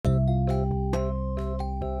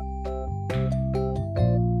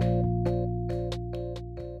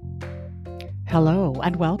Hello,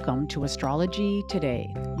 and welcome to Astrology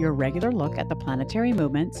Today, your regular look at the planetary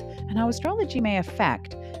movements and how astrology may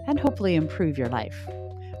affect and hopefully improve your life.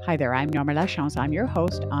 Hi there, I'm Norma Lachance. I'm your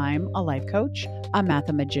host. I'm a life coach, a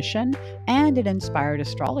mathematician, and an inspired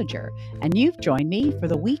astrologer. And you've joined me for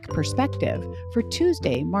the week perspective for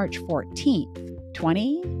Tuesday, March 14th,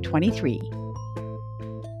 2023.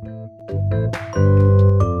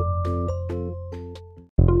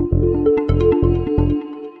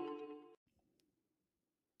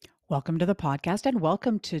 Welcome to the podcast and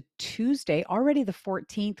welcome to Tuesday, already the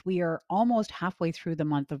 14th. We are almost halfway through the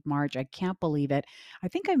month of March. I can't believe it. I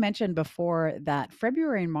think I mentioned before that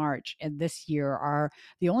February and March in this year are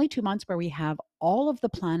the only 2 months where we have all of the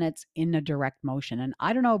planets in a direct motion. And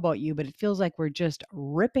I don't know about you, but it feels like we're just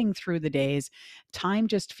ripping through the days. Time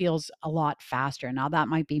just feels a lot faster. Now, that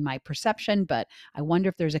might be my perception, but I wonder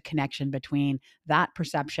if there's a connection between that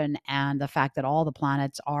perception and the fact that all the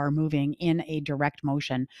planets are moving in a direct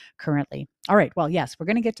motion currently. All right. Well, yes, we're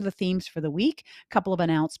going to get to the themes for the week. A couple of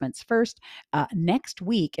announcements. First, next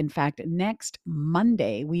week, in fact, next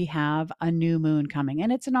Monday, we have a new moon coming,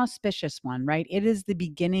 and it's an auspicious one, right? It is the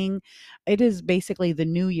beginning. It is basically the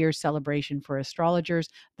New Year celebration for astrologers,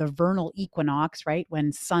 the vernal equinox, right?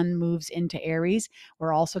 When Sun moves into Aries,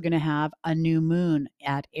 we're also going to have a new moon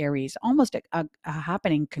at Aries, almost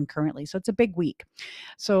happening concurrently. So it's a big week.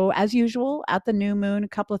 So, as usual, at the new moon, a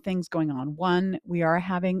couple of things going on. One, we are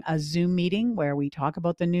having a Zoom meeting where we talk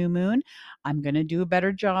about the new moon. I'm going to do a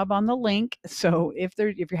better job on the link. So, if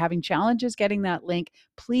you're having challenges getting that link,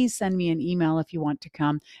 please send me an email if you want to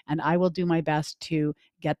come, and I will do my best to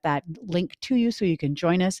get that link to you so you can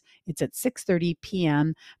join us. It's at 6:30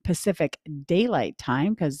 p.m. Pacific Daylight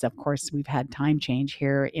Time because, of course, we've had time change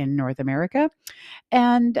here in North America.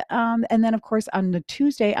 And then of course on the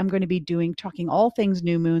Tuesday I'm going to be talking all things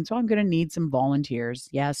new moon. So I'm going to need some volunteers.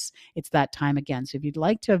 Yes, it's that time again. So if you'd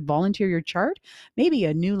like to volunteer your chart, maybe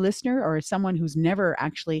a new listener or someone who's never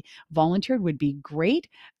actually volunteered would be great.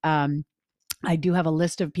 I do have a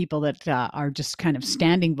list of people that are just kind of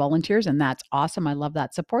standing volunteers, and that's awesome. I love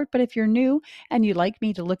that support. But if you're new and you'd like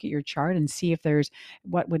me to look at your chart and see if there's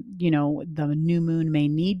what would the new moon may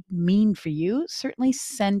mean for you, certainly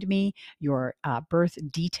send me your birth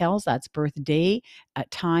details. That's birthday,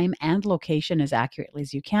 time, and location as accurately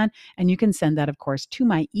as you can, and you can send that, of course, to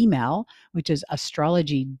my email, which is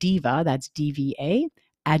astrologydiva. That's DVA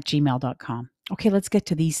at gmail.com. Okay, let's get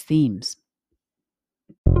to these themes.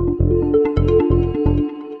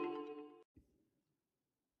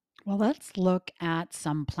 Well, let's look at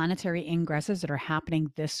some planetary ingresses that are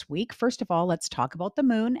happening this week. First of all, let's talk about the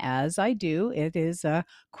moon. As I do, it is a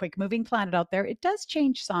quick moving planet out there. It does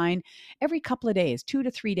change sign every couple of days, 2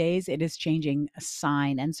 to 3 days, it is changing a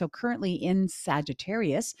sign. And so currently in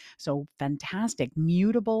Sagittarius, so fantastic,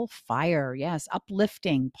 mutable fire. Yes,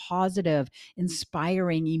 uplifting, positive,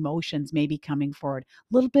 inspiring emotions may be coming forward.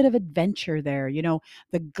 A little bit of adventure there.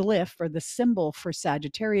 The glyph or the symbol for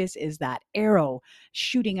Sagittarius is that arrow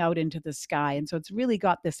shooting out into the sky. And so it's really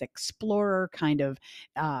got this explorer kind of,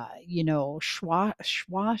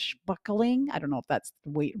 swashbuckling. I don't know if that's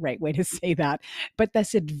the right way to say that, but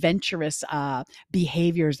this adventurous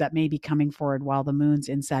behaviors that may be coming forward while the moon's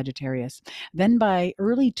in Sagittarius. Then by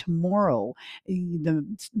early tomorrow,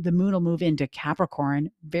 the moon will move into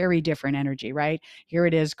Capricorn. Very different energy, right? Here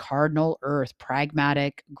it is, cardinal Earth,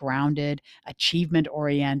 pragmatic, grounded, achievement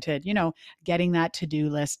oriented, getting that to-do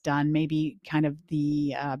list done, maybe kind of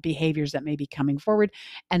the behaviors that may be coming forward.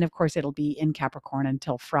 And of course, it'll be in Capricorn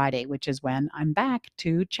until Friday, which is when I'm back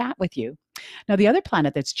to chat with you. Now, the other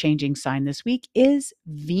planet that's changing sign this week is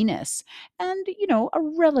Venus. And, a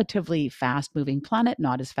relatively fast moving planet,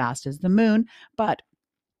 not as fast as the moon, but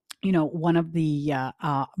one of the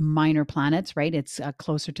minor planets, right? It's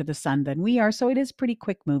closer to the sun than we are. So it is pretty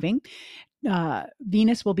quick moving.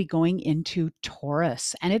 Venus will be going into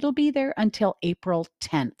Taurus and it'll be there until April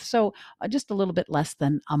 10th. So just a little bit less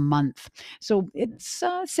than a month. So it's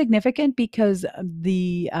significant because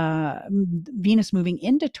the Venus moving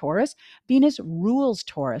into Taurus, Venus rules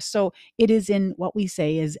Taurus. So it is in what we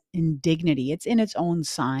say is indignity. It's in its own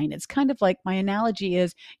sign. It's kind of like my analogy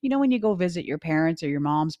is, when you go visit your parents or your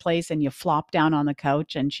mom's place and you flop down on the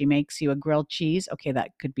couch and she makes you a grilled cheese. Okay, that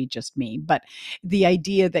could be just me. But the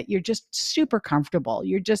idea that you're just super comfortable.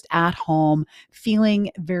 You're just at home,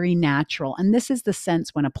 feeling very natural. And this is the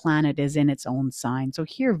sense when a planet is in its own sign. So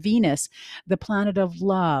here, Venus, the planet of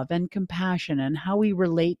love and compassion and how we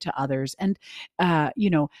relate to others, and you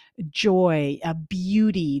know, joy,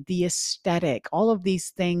 beauty, the aesthetic, all of these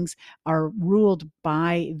things are ruled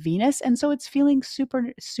by Venus. And so it's feeling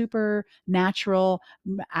super natural,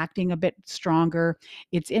 acting a bit stronger.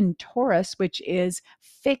 It's in Taurus, which is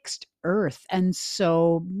fixed earth. And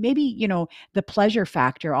so maybe, the pleasure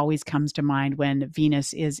factor always comes to mind when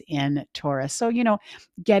Venus is in Taurus. So,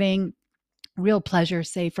 getting real pleasure,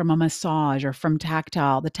 say from a massage or from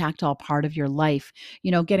the tactile part of your life,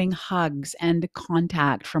 getting hugs and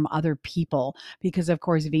contact from other people, because of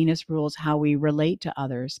course Venus rules how we relate to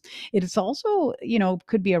others. It is also,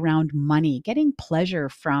 could be around money, getting pleasure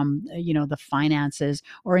from, the finances,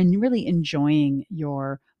 or in really enjoying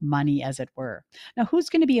your money, as it were. Now, who's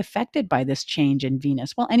going to be affected by this change in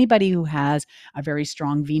Venus? Well, anybody who has a very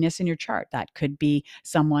strong Venus in your chart. That could be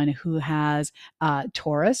someone who has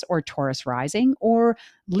Taurus or Taurus rising, or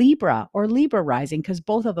Libra or Libra rising, because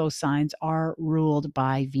both of those signs are ruled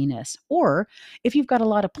by Venus. Or if you've got a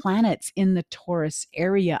lot of planets in the Taurus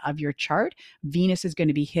area of your chart, Venus is going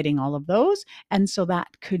to be hitting all of those. And so that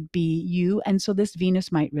could be you. And so this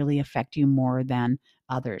Venus might really affect you more than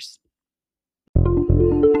others.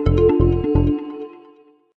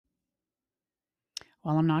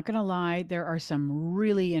 Well, I'm not going to lie. There are some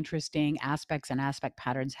really interesting aspects and aspect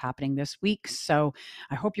patterns happening this week. So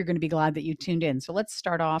I hope you're going to be glad that you tuned in. So let's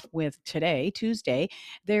start off with today, Tuesday.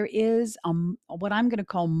 There is what I'm going to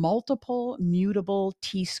call multiple mutable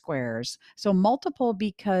T squares. So multiple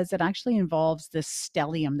because it actually involves this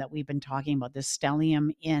stellium that we've been talking about, this stellium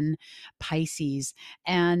in Pisces.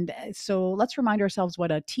 And so let's remind ourselves what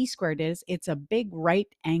a T squared is. It's a big right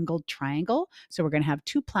angled triangle. So we're going to have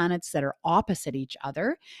two planets that are opposite each other.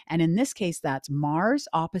 And in this case, that's Mars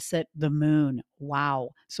opposite the moon.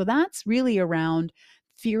 Wow. So that's really around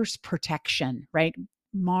fierce protection, right?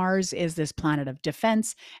 Mars is this planet of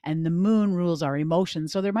defense, and the moon rules our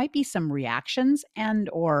emotions. So there might be some reactions and,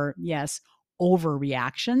 or yes,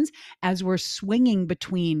 overreactions as we're swinging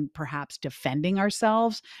between perhaps defending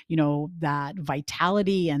ourselves, that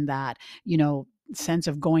vitality and that, sense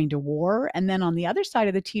of going to war. And then on the other side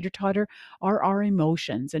of the teeter totter are our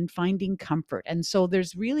emotions and finding comfort. And so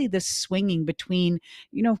there's really this swinging between,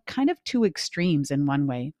 kind of two extremes in one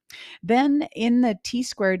way. Then in the T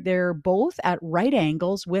squared, they're both at right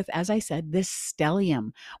angles with, as I said, this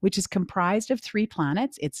stellium, which is comprised of three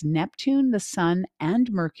planets. It's Neptune, the Sun,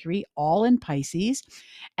 and Mercury, all in Pisces.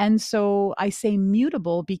 And so I say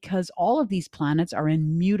mutable because all of these planets are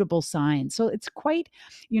in mutable signs. So it's quite,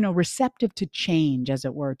 receptive to change, as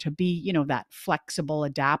it were, to be, that flexible,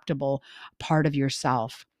 adaptable part of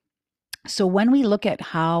yourself. So when we look at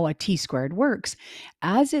how a T squared works,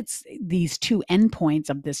 as it's these two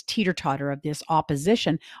endpoints of this teeter totter, of this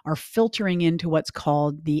opposition, are filtering into what's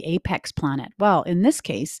called the apex planet. Well, in this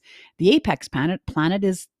case, the apex planet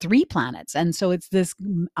is three planets. And so it's this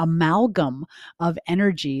amalgam of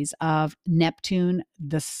energies of Neptune,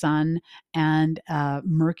 the Sun, and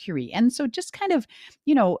Mercury. And so just kind of,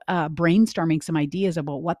 brainstorming some ideas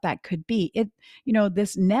about what that could be.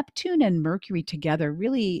 This Neptune and Mercury together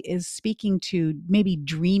really is speaking to maybe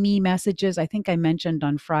dreamy messages. I think I mentioned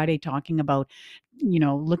on Friday talking about,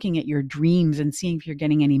 looking at your dreams and seeing if you're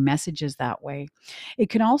getting any messages that way. It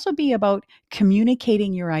can also be about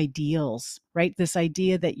communicating your ideals, right? This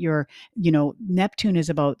idea that Neptune is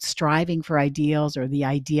about striving for ideals, or the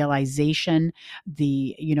idealization,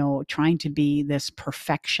 the, trying to be this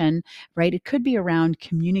perfection, right? It could be around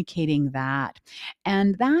communicating that.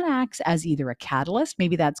 And that acts as either a catalyst,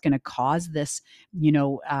 maybe that's going to cause this,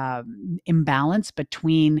 imbalance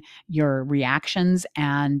between your reactions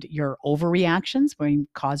and your overreactions being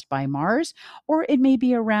caused by Mars, or it may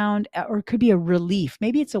be around, or it could be a relief.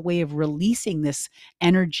 Maybe it's a way of releasing this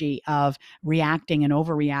energy of reacting and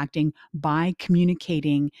overreacting by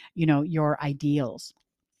communicating, your ideals.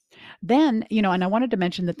 Then, and I wanted to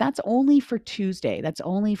mention that that's only for Tuesday. That's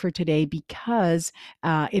only for today because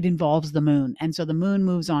it involves the moon. And so the moon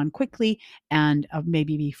moves on quickly and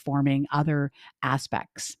maybe be forming other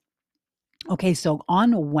aspects. Okay, so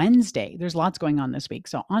on Wednesday, there's lots going on this week.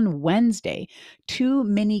 So on Wednesday, two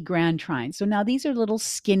mini grand trines. So now these are little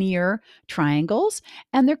skinnier triangles,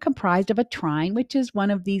 and they're comprised of a trine, which is one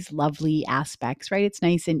of these lovely aspects, right? It's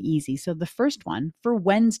nice and easy. So the first one for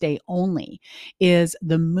Wednesday only is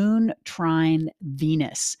the moon trine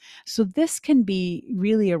Venus. So this can be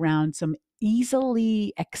really around some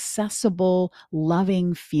easily accessible,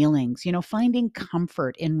 loving feelings, finding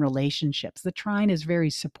comfort in relationships. The trine is very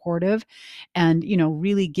supportive and,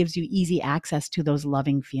 really gives you easy access to those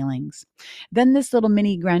loving feelings. Then this little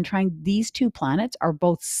mini grand trine, these two planets are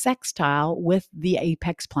both sextile with the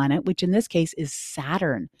apex planet, which in this case is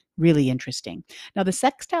Saturn. Really interesting. Now, the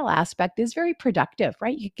sextile aspect is very productive,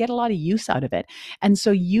 right? You get a lot of use out of it. And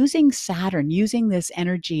so, using Saturn, using this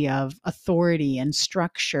energy of authority and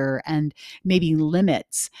structure and maybe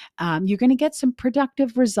limits, you're going to get some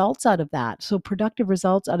productive results out of that. So, productive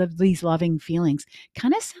results out of these loving feelings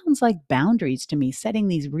kind of sounds like boundaries to me, setting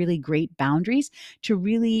these really great boundaries to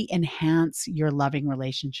really enhance your loving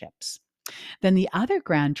relationships. Then the other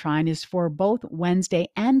grand trine is for both Wednesday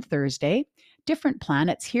and Thursday. Different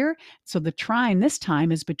planets here. So the trine this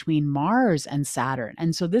time is between Mars and Saturn.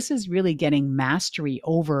 And so this is really getting mastery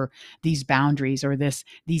over these boundaries or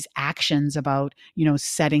these actions about,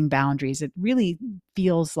 setting boundaries. It really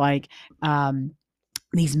feels like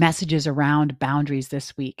these messages around boundaries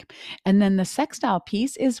this week. And then the sextile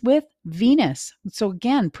piece is with Venus. So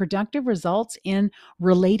again, productive results in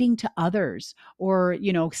relating to others or,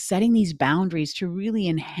 setting these boundaries to really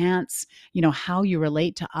enhance, how you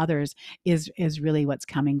relate to others is really what's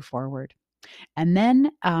coming forward. And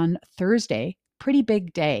then on Thursday, pretty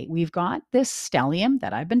big day. We've got this stellium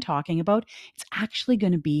that I've been talking about. It's actually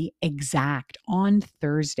going to be exact on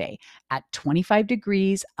Thursday at 25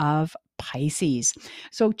 degrees of Pisces.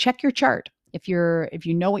 So check your chart. If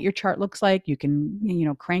you know what your chart looks like, you can,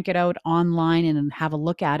 crank it out online and have a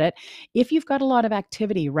look at it. If you've got a lot of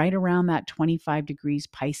activity right around that 25 degrees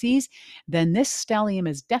Pisces, then this stellium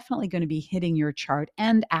is definitely going to be hitting your chart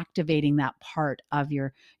and activating that part of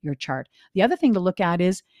your chart. The other thing to look at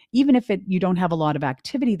is even if you don't have a lot of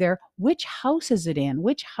activity there, which house is it in?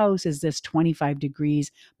 Which house is this 25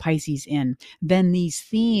 degrees Pisces in? Then these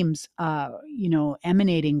themes,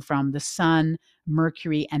 emanating from the sun,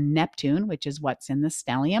 Mercury, and Neptune, which is what's in the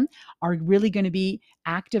stellium, are really going to be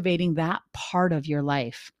activating that part of your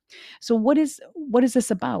life. So what is this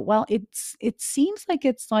about? Well, it seems like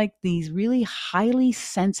it's like these really highly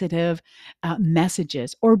sensitive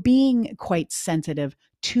messages or being quite sensitive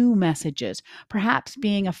to messages, perhaps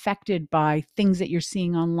being affected by things that you're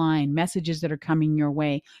seeing online, messages that are coming your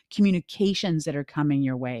way, communications that are coming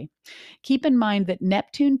your way. Keep in mind that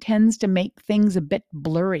Neptune tends to make things a bit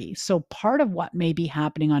blurry. So part of what may be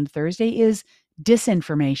happening on Thursday is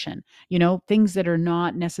disinformation, things that are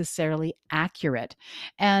not necessarily accurate.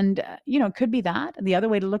 And, it could be that. The other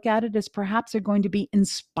way to look at it is perhaps they're going to be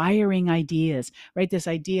inspiring ideas, right? This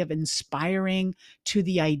idea of inspiring to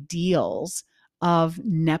the ideals of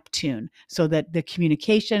Neptune so that the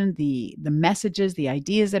communication, the messages, the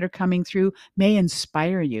ideas that are coming through may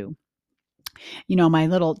inspire you. My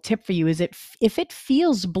little tip for you is if it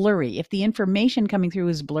feels blurry, if the information coming through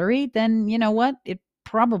is blurry, then you know what? It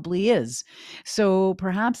probably is. So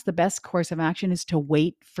perhaps the best course of action is to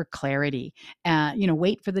wait for clarity.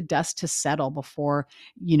 Wait for the dust to settle before,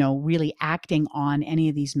 really acting on any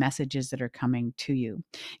of these messages that are coming to you.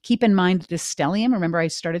 Keep in mind this stellium, remember I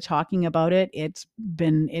started talking about it.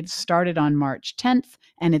 It started on March 10th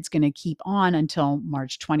and it's going to keep on until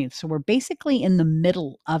March 20th. So we're basically in the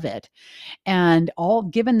middle of it. And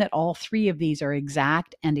given that all three of these are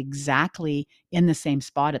exact and exactly in the same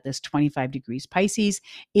spot at this 25 degrees Pisces,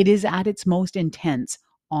 it is at its most intense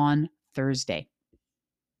on Thursday.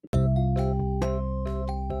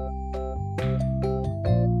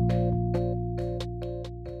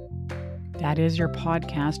 That is your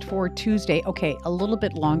podcast for Tuesday. Okay, a little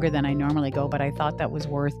bit longer than I normally go, but I thought that was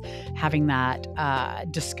worth having that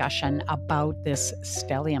discussion about this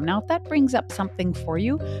stellium. Now, if that brings up something for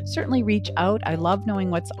you, certainly reach out. I love knowing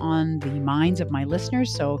what's on the minds of my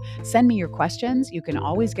listeners, so send me your questions. You can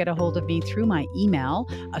always get a hold of me through my email,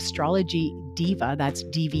 astrologydiva, that's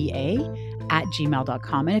DVA,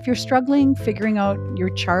 @gmail.com. And if you're struggling figuring out your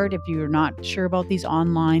chart, if you're not sure about these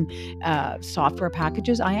online software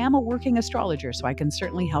packages, I am a working astrologer, so I can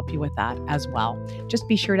certainly help you with that as well. Just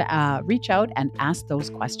be sure to reach out and ask those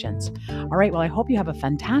questions. All right, well, I hope you have a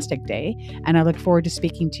fantastic day, and I look forward to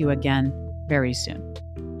speaking to you again very soon.